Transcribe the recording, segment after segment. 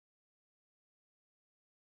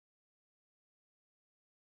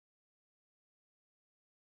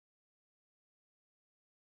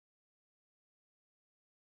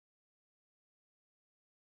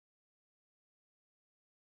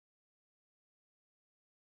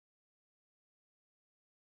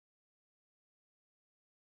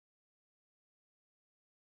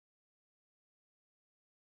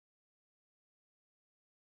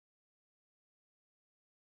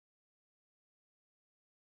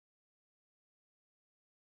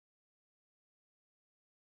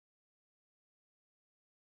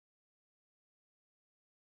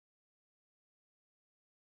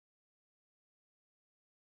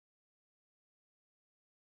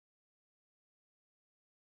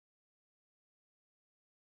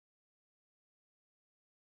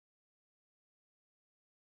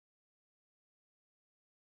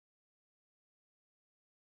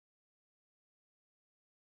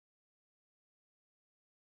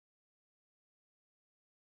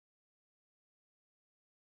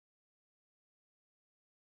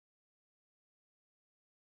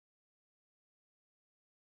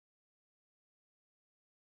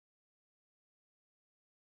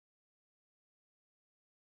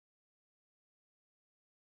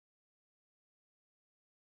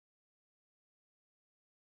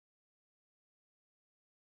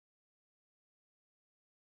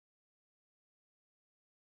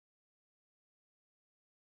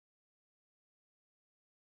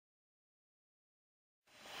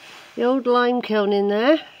The old lime kiln in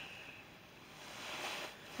there.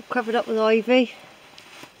 Covered up with ivy.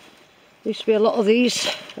 Used to be a lot of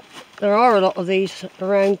these. There are a lot of these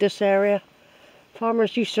around this area.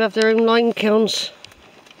 Farmers used to have their own lime kilns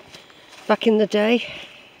back in the day.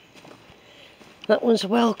 That one's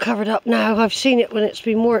well covered up now. I've seen it when it's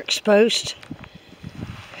been more exposed.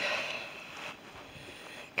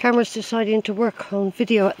 Camera's deciding to work on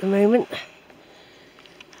video at the moment.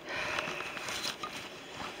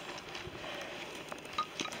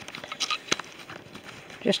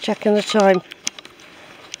 Just checking the time.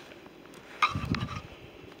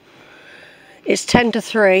 It's 10 to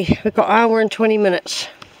 3. We've got an hour and 20 minutes.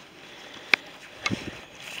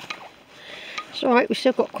 It's alright, we've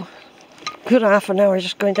still got a good half an hour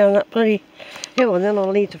just going down that bloody hill, and then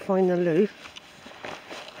I'll need to find the loo.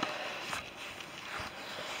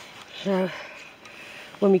 So,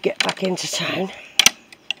 when we get back into town.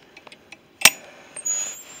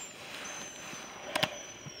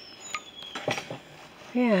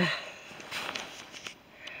 Yeah.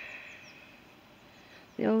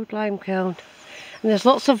 The old lime kiln. And there's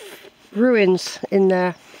lots of ruins in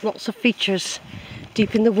there, lots of features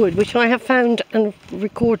deep in the wood, which I have found and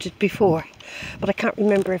recorded before, but I can't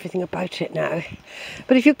remember everything about it now.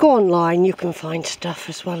 But if you go online, you can find stuff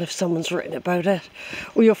as well if someone's written about it,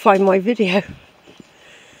 or you'll find my video.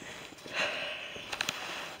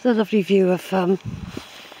 It's a lovely view of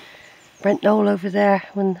Brent Knoll over there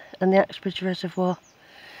and the Axbridge Reservoir.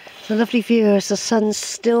 It's a lovely view as the sun's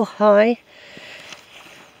still high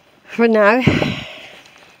for now.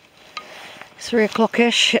 3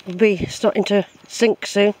 o'clock-ish, it'll be starting to sink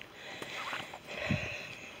soon.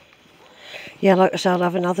 Yeah, like I said, I'll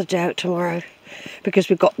have another day out tomorrow because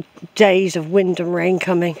we've got days of wind and rain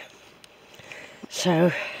coming.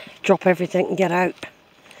 So, drop everything and get out.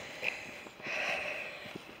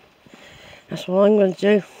 That's what I'm going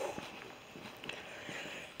to do.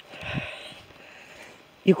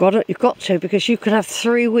 You've got to, because you could have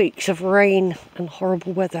 3 weeks of rain and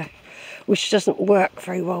horrible weather, which doesn't work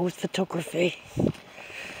very well with photography.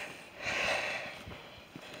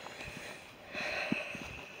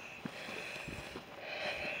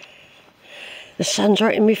 The sun's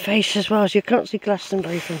right in my face as well, so you can't see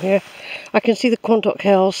Glastonbury from here. I can see the Quantock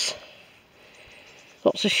Hills.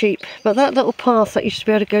 Lots of sheep. But that little path that used to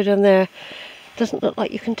be able to go down there doesn't look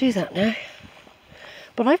like you can do that now.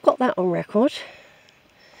 But I've got that on record.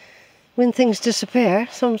 When things disappear,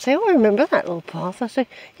 someone say, oh, I remember that little path. I say,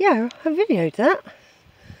 yeah, I videoed that.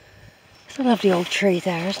 It's a lovely old tree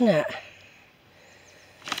there, isn't it?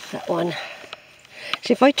 That one.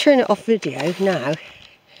 See, if I turn it off video now, it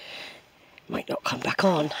might not come back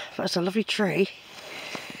on. But it's a lovely tree.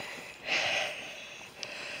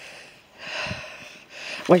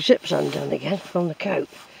 My zip's undone again from the coat.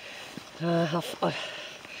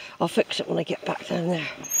 I'll fix it when I get back down there.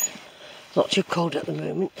 It's not too cold at the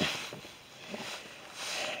moment.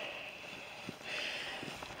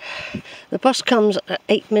 The bus comes at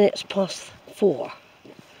 8 minutes past 4.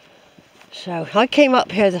 So I came up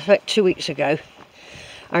here like 2 weeks ago.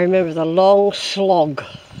 I remember the long slog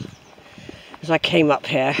as I came up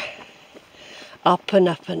here. Up and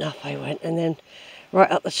up and up I went, and then right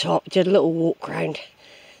at the top did a little walk round.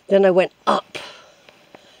 Then I went up.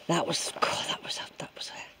 That was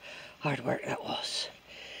hard work, that was.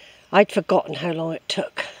 I'd forgotten how long it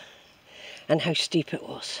took and how steep it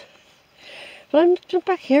was. But I'm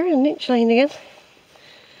back here in Lynch Lane again.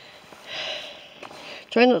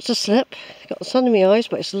 Try not to slip. Got the sun in my eyes,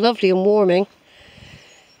 but it's lovely and warming.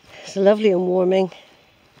 It's lovely and warming.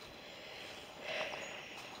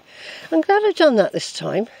 I'm glad I've done that this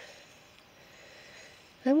time.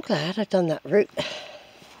 I'm glad I've done that route,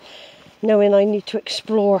 knowing I need to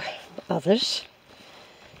explore others.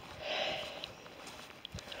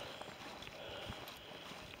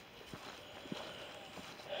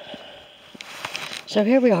 So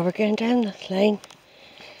here we are, we're going down the lane.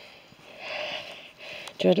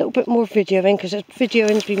 Do a little bit more videoing, because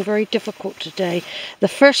videoing's been very difficult today. The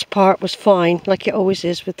first part was fine, like it always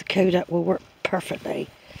is with the Kodak, will work perfectly.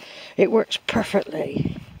 It works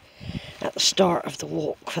perfectly at the start of the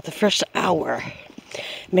walk for the first hour,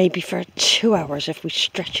 maybe for 2 hours if we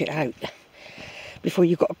stretch it out, before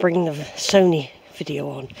you've got to bring the Sony video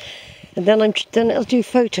on. And then it'll do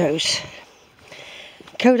photos.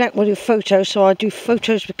 Kodak will do photos, so I'll do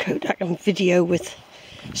photos with Kodak and video with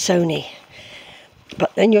Sony.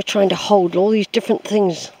 But then you're trying to hold all these different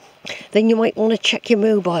things. Then you might want to check your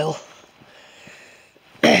mobile.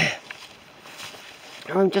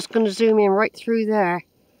 I'm just going to zoom in right through there,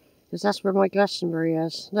 because that's where my Glastonbury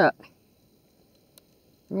is. Look.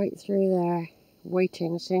 Right through there,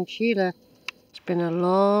 waiting, saying, Sheila, it's been a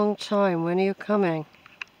long time. When are you coming?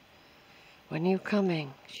 When are you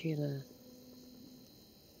coming, Sheila?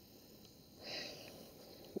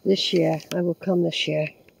 This year. I will come this year.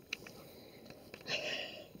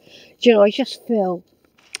 Do you know, I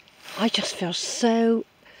just feel so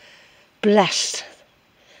blessed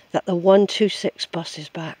that the 126 bus is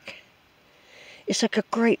back. It's like a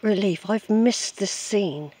great relief. I've missed this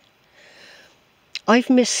scene. I've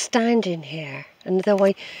missed standing here, and though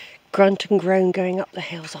I grunt and groan going up the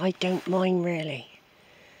hills, I don't mind really.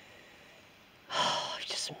 Oh, I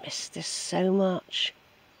just miss this so much.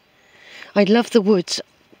 I love the woods,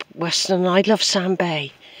 Western, and I love Sand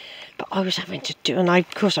Bay, but I was having to do, and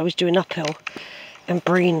of course I was doing uphill and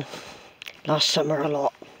Breen last summer a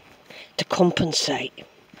lot to compensate,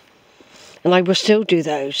 and I will still do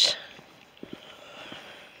those.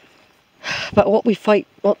 But what we fight,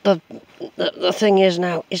 what the thing is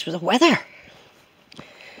now, is with the weather.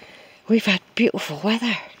 We've had beautiful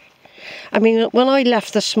weather. I mean, when I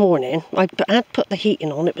left this morning, I had put the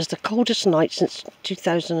heating on. It was the coldest night since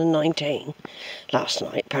 2019, last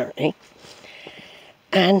night apparently.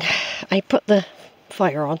 And I put the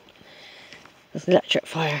fire on, the electric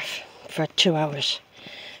fire, for 2 hours.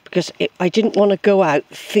 Because I didn't want to go out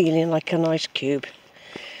feeling like an ice cube.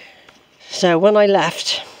 So when I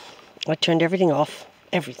left, I turned everything off,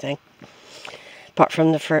 everything, apart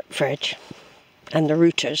from the fridge and the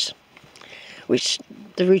routers, which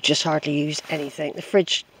the routers hardly use anything. The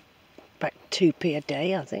fridge, about 2p a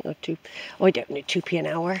day, I think, or I don't know, 2p an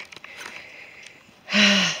hour.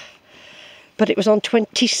 But it was on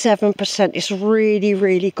 27%. It's really,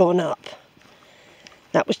 really gone up.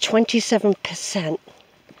 That was 27%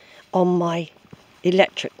 on my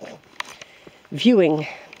electric viewing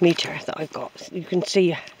meter that I've got. You can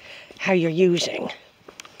see how you're using.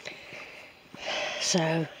 So,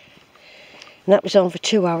 and that was on for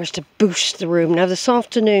 2 hours to boost the room. Now this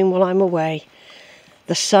afternoon while I'm away,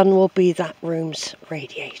 the sun will be that room's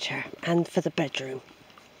radiator, and for the bedroom.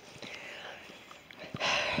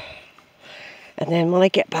 And then when I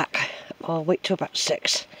get back, I'll wait till about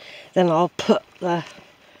 6. Then I'll put the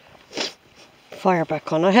fire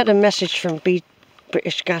back on. I had a message from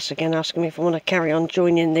British Gas again asking me if I want to carry on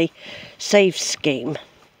joining the save scheme.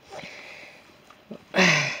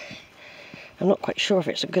 I'm not quite sure if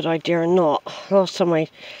it's a good idea or not. Last time I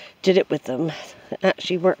did it with them, it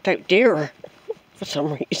actually worked out dearer for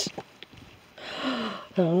some reason.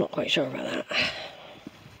 I'm not quite sure about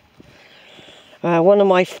that. One of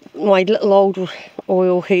my little old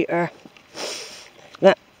oil heater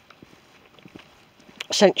that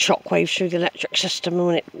sent shockwaves through the electric system, and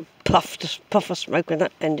when it puffed a puff of smoke, and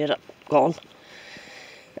that ended up gone.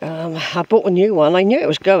 I bought a new one. I knew it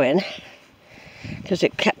was going, because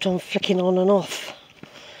it kept on flicking on and off.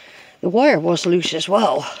 The wire was loose as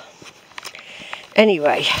well.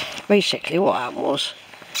 Anyway, basically what happened was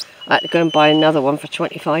I had to go and buy another one for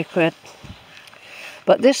 25 quid.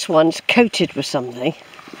 But this one's coated with something.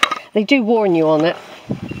 They do warn you on it.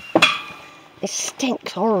 It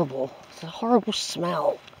stinks horrible. It's a horrible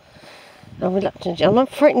smell. I'm reluctant, and I'm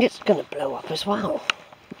frightened it's going to blow up as well.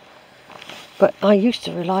 But I used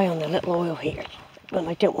to rely on the little oil heater when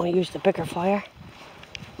I don't want to use the bigger fire.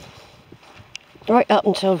 Right up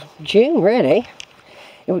until June, really,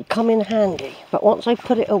 it would come in handy. But once I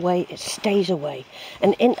put it away, it stays away.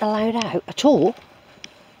 And it ain't allowed out at all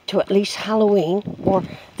to at least Halloween, or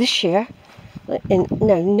this year,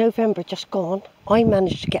 November just gone. I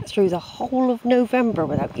managed to get through the whole of November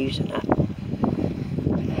without using that.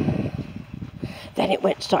 Then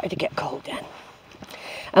it started to get cold then.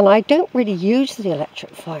 And I don't really use the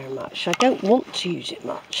electric fire much. I don't want to use it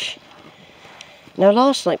much. Now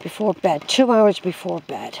last night before bed, 2 hours before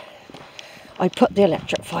bed, I put the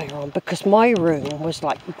electric fire on because my room was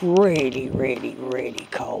like really, really, really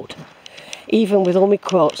cold. Even with all my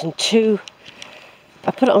quilts and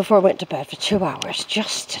I put it on before I went to bed for 2 hours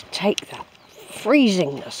just to take that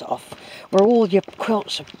freezingness off, where all your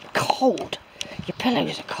quilts are cold, your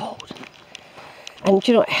pillows are cold. And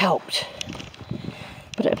you know, it helped.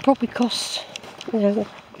 But it probably costs, it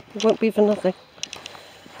won't be for nothing.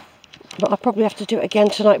 But I'll probably have to do it again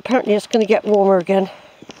tonight. Apparently it's going to get warmer again.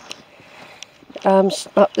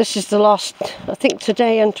 This is the last, I think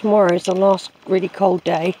today and tomorrow is the last really cold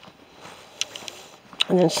day.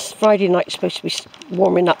 And then Friday night's supposed to be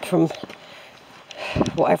warming up from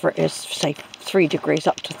whatever it is, say 3 degrees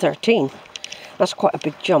up to 13. That's quite a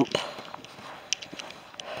big jump.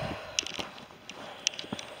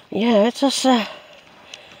 Yeah, it does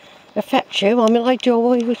affect you. I mean, I do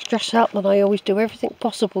always dress up, and I always do everything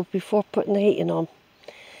possible before putting the heating on.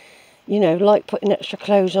 You know, like putting extra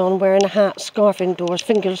clothes on, wearing a hat, scarf indoors,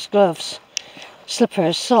 fingerless gloves.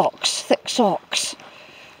 slippers, socks, thick socks,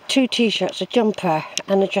 2 t-shirts, a jumper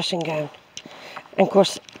and a dressing gown. And of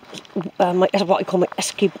course, what I call my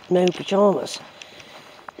Eskimo pyjamas.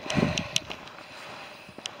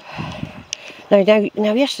 Now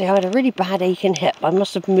yesterday I had a really bad aching hip. I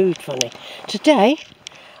must have moved funny. Today,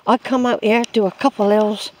 I come out here, do a couple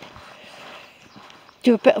hills,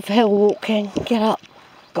 do a bit of hill walking, get up,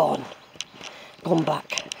 gone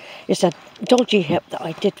back. It's a dodgy hip that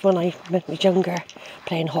I did when I was younger,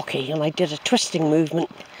 playing hockey, and I did a twisting movement,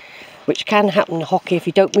 which can happen in hockey if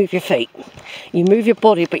you don't move your feet. You move your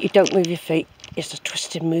body, but you don't move your feet. It's a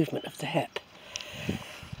twisting movement of the hip.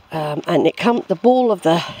 And the ball of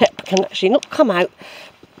the hip can actually not come out,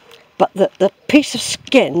 but the piece of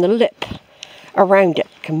skin, the lip around it,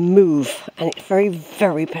 can move, and it's very,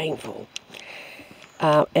 very painful.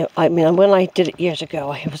 I mean, when I did it years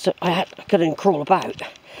ago, I couldn't crawl about.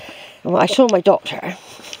 And I saw my doctor,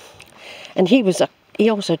 and he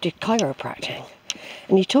also did chiropractic,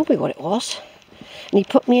 and he told me what it was, and he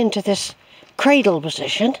put me into this cradle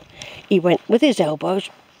position. He went with his elbows,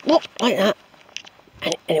 whoop, like that,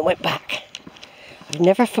 and it went back. I've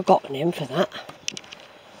never forgotten him for that.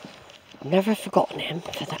 Never forgotten him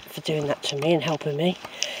for doing that to me and helping me.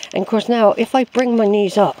 And of course now, if I bring my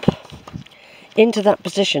knees up into that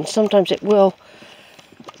position, sometimes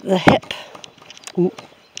the hip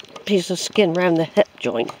piece of skin around the hip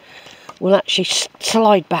joint will actually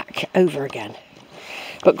slide back over again.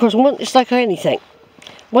 But of course, it's like anything.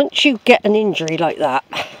 Once you get an injury like that,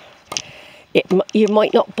 you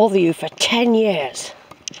might not bother you for 10 years.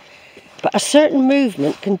 But a certain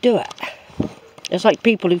movement can do it. It's like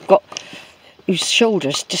people whose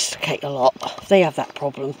shoulders dislocate a lot. They have that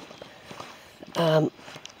problem.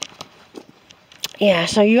 Yeah,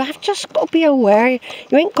 so you have just got to be aware.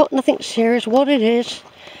 You ain't got nothing serious. What it is,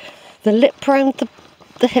 the lip round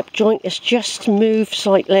the hip joint is just moved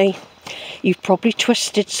slightly. You've probably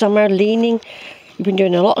twisted somewhere, leaning. You've been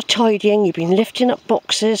doing a lot of tidying. You've been lifting up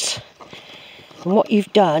boxes. And what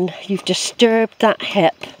you've done, you've disturbed that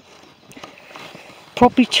hip.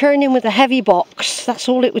 Probably turning with a heavy box. That's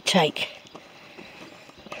all it would take.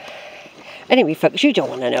 Anyway, folks, you don't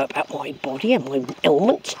want to know about my body and my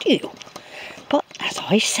ailments, do you? But as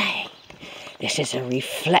I say, this is a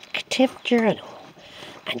reflective journal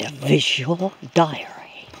and a visual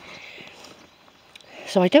diary.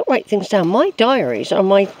 So I don't write things down. My diaries are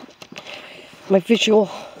my visual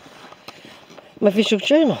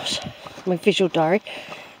journals. My visual diary,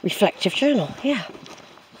 reflective journal, yeah.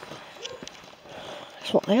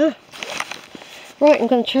 That's what they are. Right, I'm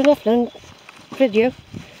going to turn off now. Video.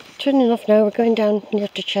 Turning off now. We're going down near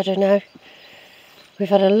to Cheddar now. We've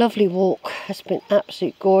had a lovely walk. It's been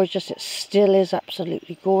absolutely gorgeous. It still is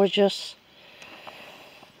absolutely gorgeous.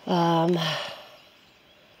 There's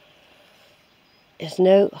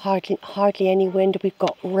hardly any wind. We've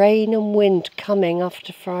got rain and wind coming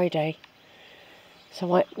after Friday.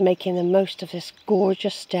 So I'm making the most of this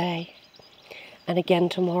gorgeous day. And again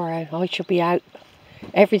tomorrow. I shall be out.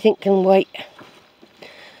 Everything can wait.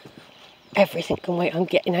 Everything can wait. I'm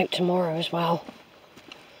getting out tomorrow as well.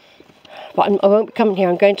 But I won't be coming here.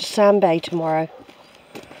 I'm going to Sand Bay tomorrow.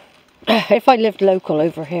 If I lived local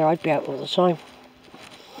over here, I'd be out all the time.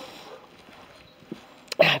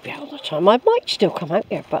 I'd be out all the time. I might still come out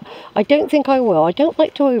here, but I don't think I will. I don't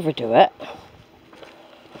like to overdo it.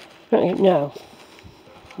 No.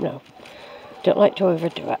 Don't like to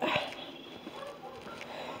overdo it.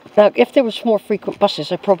 Now, if there was more frequent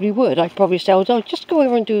buses, I probably would. I'd probably say, oh, just go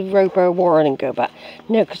over and do Rowborough Warren and go back.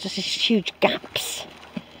 No, because there's these huge gaps.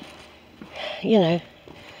 You know.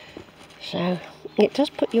 So, it does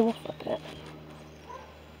put you off a bit.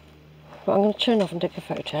 But I'm going to turn off and take a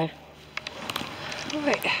photo.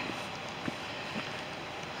 Right.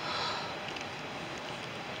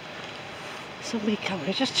 Somebody coming.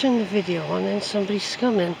 I just turned the video on and somebody's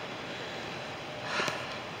coming.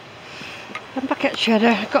 I'm back at Cheddar.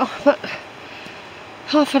 I've got about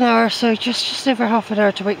half an hour or so, just over half an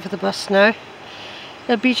hour to wait for the bus now.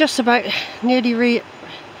 It'll be just about nearly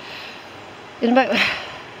in about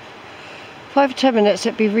 5 or 10 minutes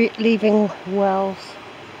it'll be leaving Wells.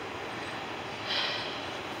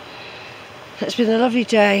 It's been a lovely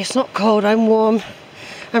day. It's not cold, I'm warm.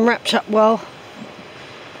 I'm wrapped up well.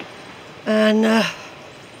 And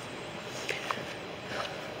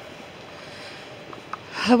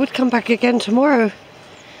I would come back again tomorrow,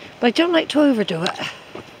 but I don't like to overdo it.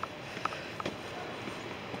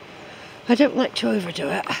 I don't like to overdo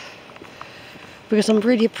it because I'm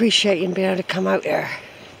really appreciating being able to come out here.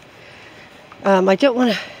 I don't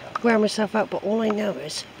want to wear myself out, but all I know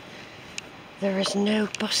is there is no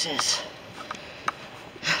buses.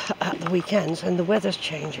 at the weekends, and the weather's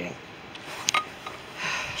changing.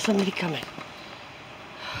 Somebody coming.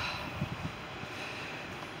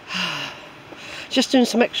 Just doing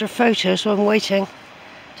some extra photos while I'm waiting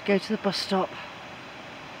to go to the bus stop.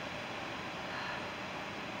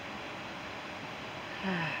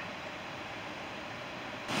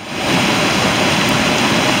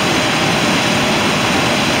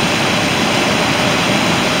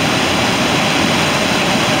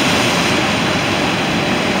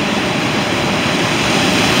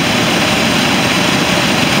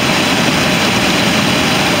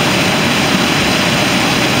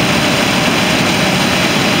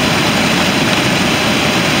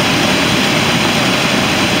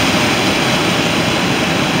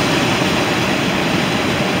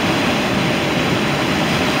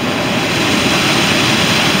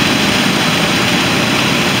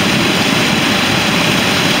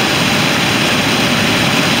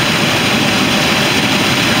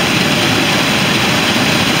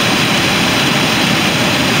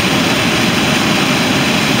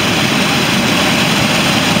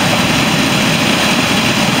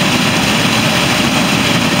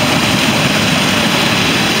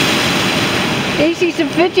 Easy to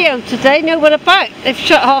video today, no one about. They've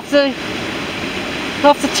shut half the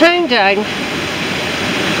town down.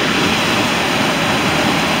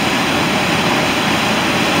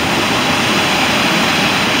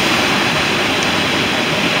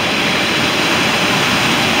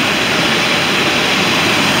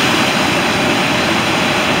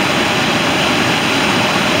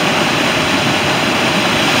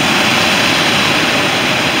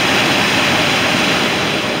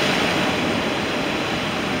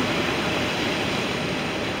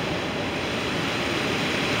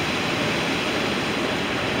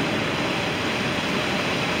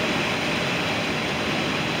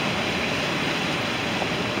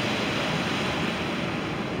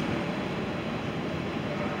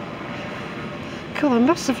 God, I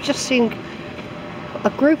must have just seen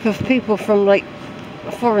a group of people from like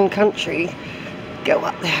a foreign country go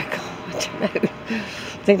up there. God, I don't know.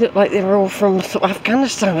 They look like they were all from sort of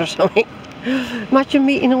Afghanistan or something. Imagine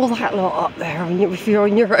meeting all that lot up there if you're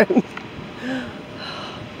on your own.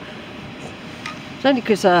 It's only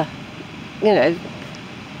because, you know,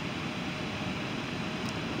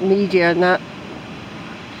 media and that.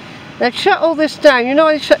 They've shut all this down. You know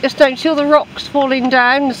why they shut this down? See all the rocks falling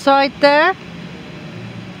down the side there?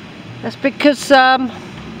 That's because they're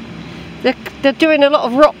doing a lot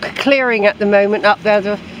of rock clearing at the moment up there.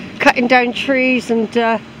 They're cutting down trees, and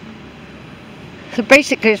so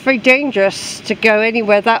basically it's very dangerous to go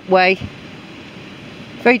anywhere that way.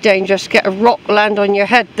 Very dangerous to get a rock land on your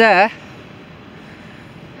head there.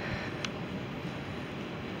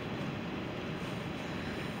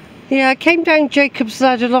 Yeah, I came down Jacob's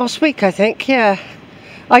Ladder last week, I think, yeah.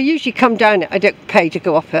 I usually come down it, I don't pay to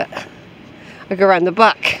go up it. I go around the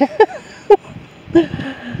back.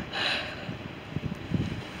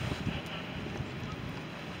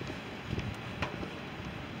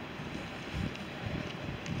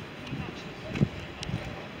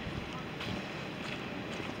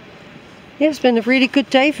 Yeah, it's been a really good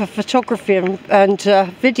day for photography and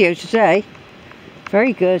video today.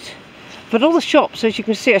 Very good. But all the shops, as you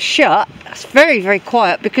can see, are shut. It's very, very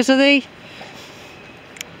quiet because of they're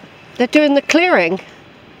doing the clearing,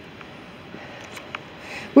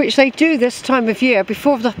 which they do this time of year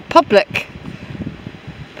before the public,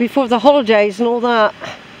 before the holidays and all that.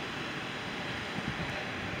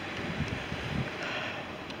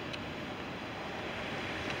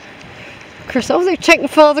 Oh, they've taken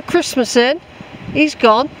Father Christmas in. He's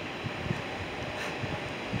gone.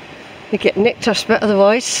 They get nicked us, but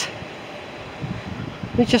otherwise.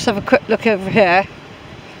 Let me just have a quick look over here.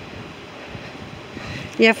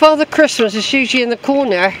 Yeah, Father Christmas is usually in the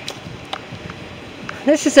corner.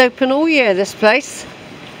 This is open all year, this place.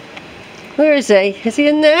 Where is he? Is he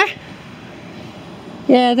in there?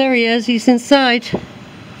 Yeah, there he is. He's inside.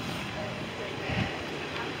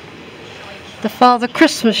 The Father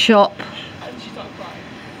Christmas shop.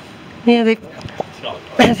 Yeah,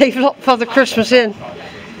 they've locked Father Christmas in.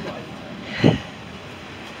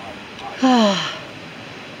 Ah,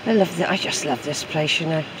 I love that. I just love this place, you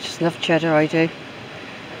know. I just love Cheddar, I do.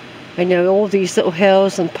 I know all these little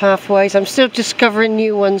hills and pathways. I'm still discovering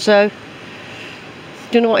new ones though.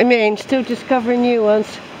 Do you know what I mean? Still discovering new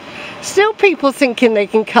ones. Still people thinking they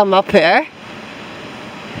can come up here.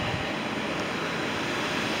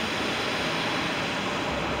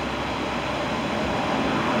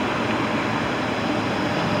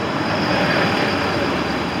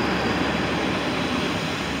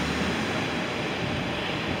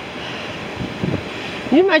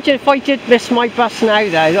 Can you imagine if I did miss my bus now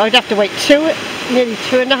though? I'd have to wait nearly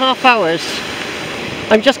 2.5 hours.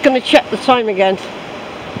 I'm just going to check the time again.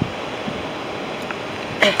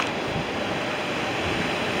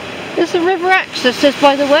 There's the river access, this,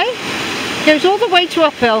 by the way. Goes all the way to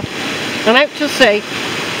Uphill and out to sea.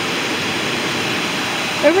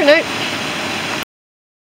 Over and out.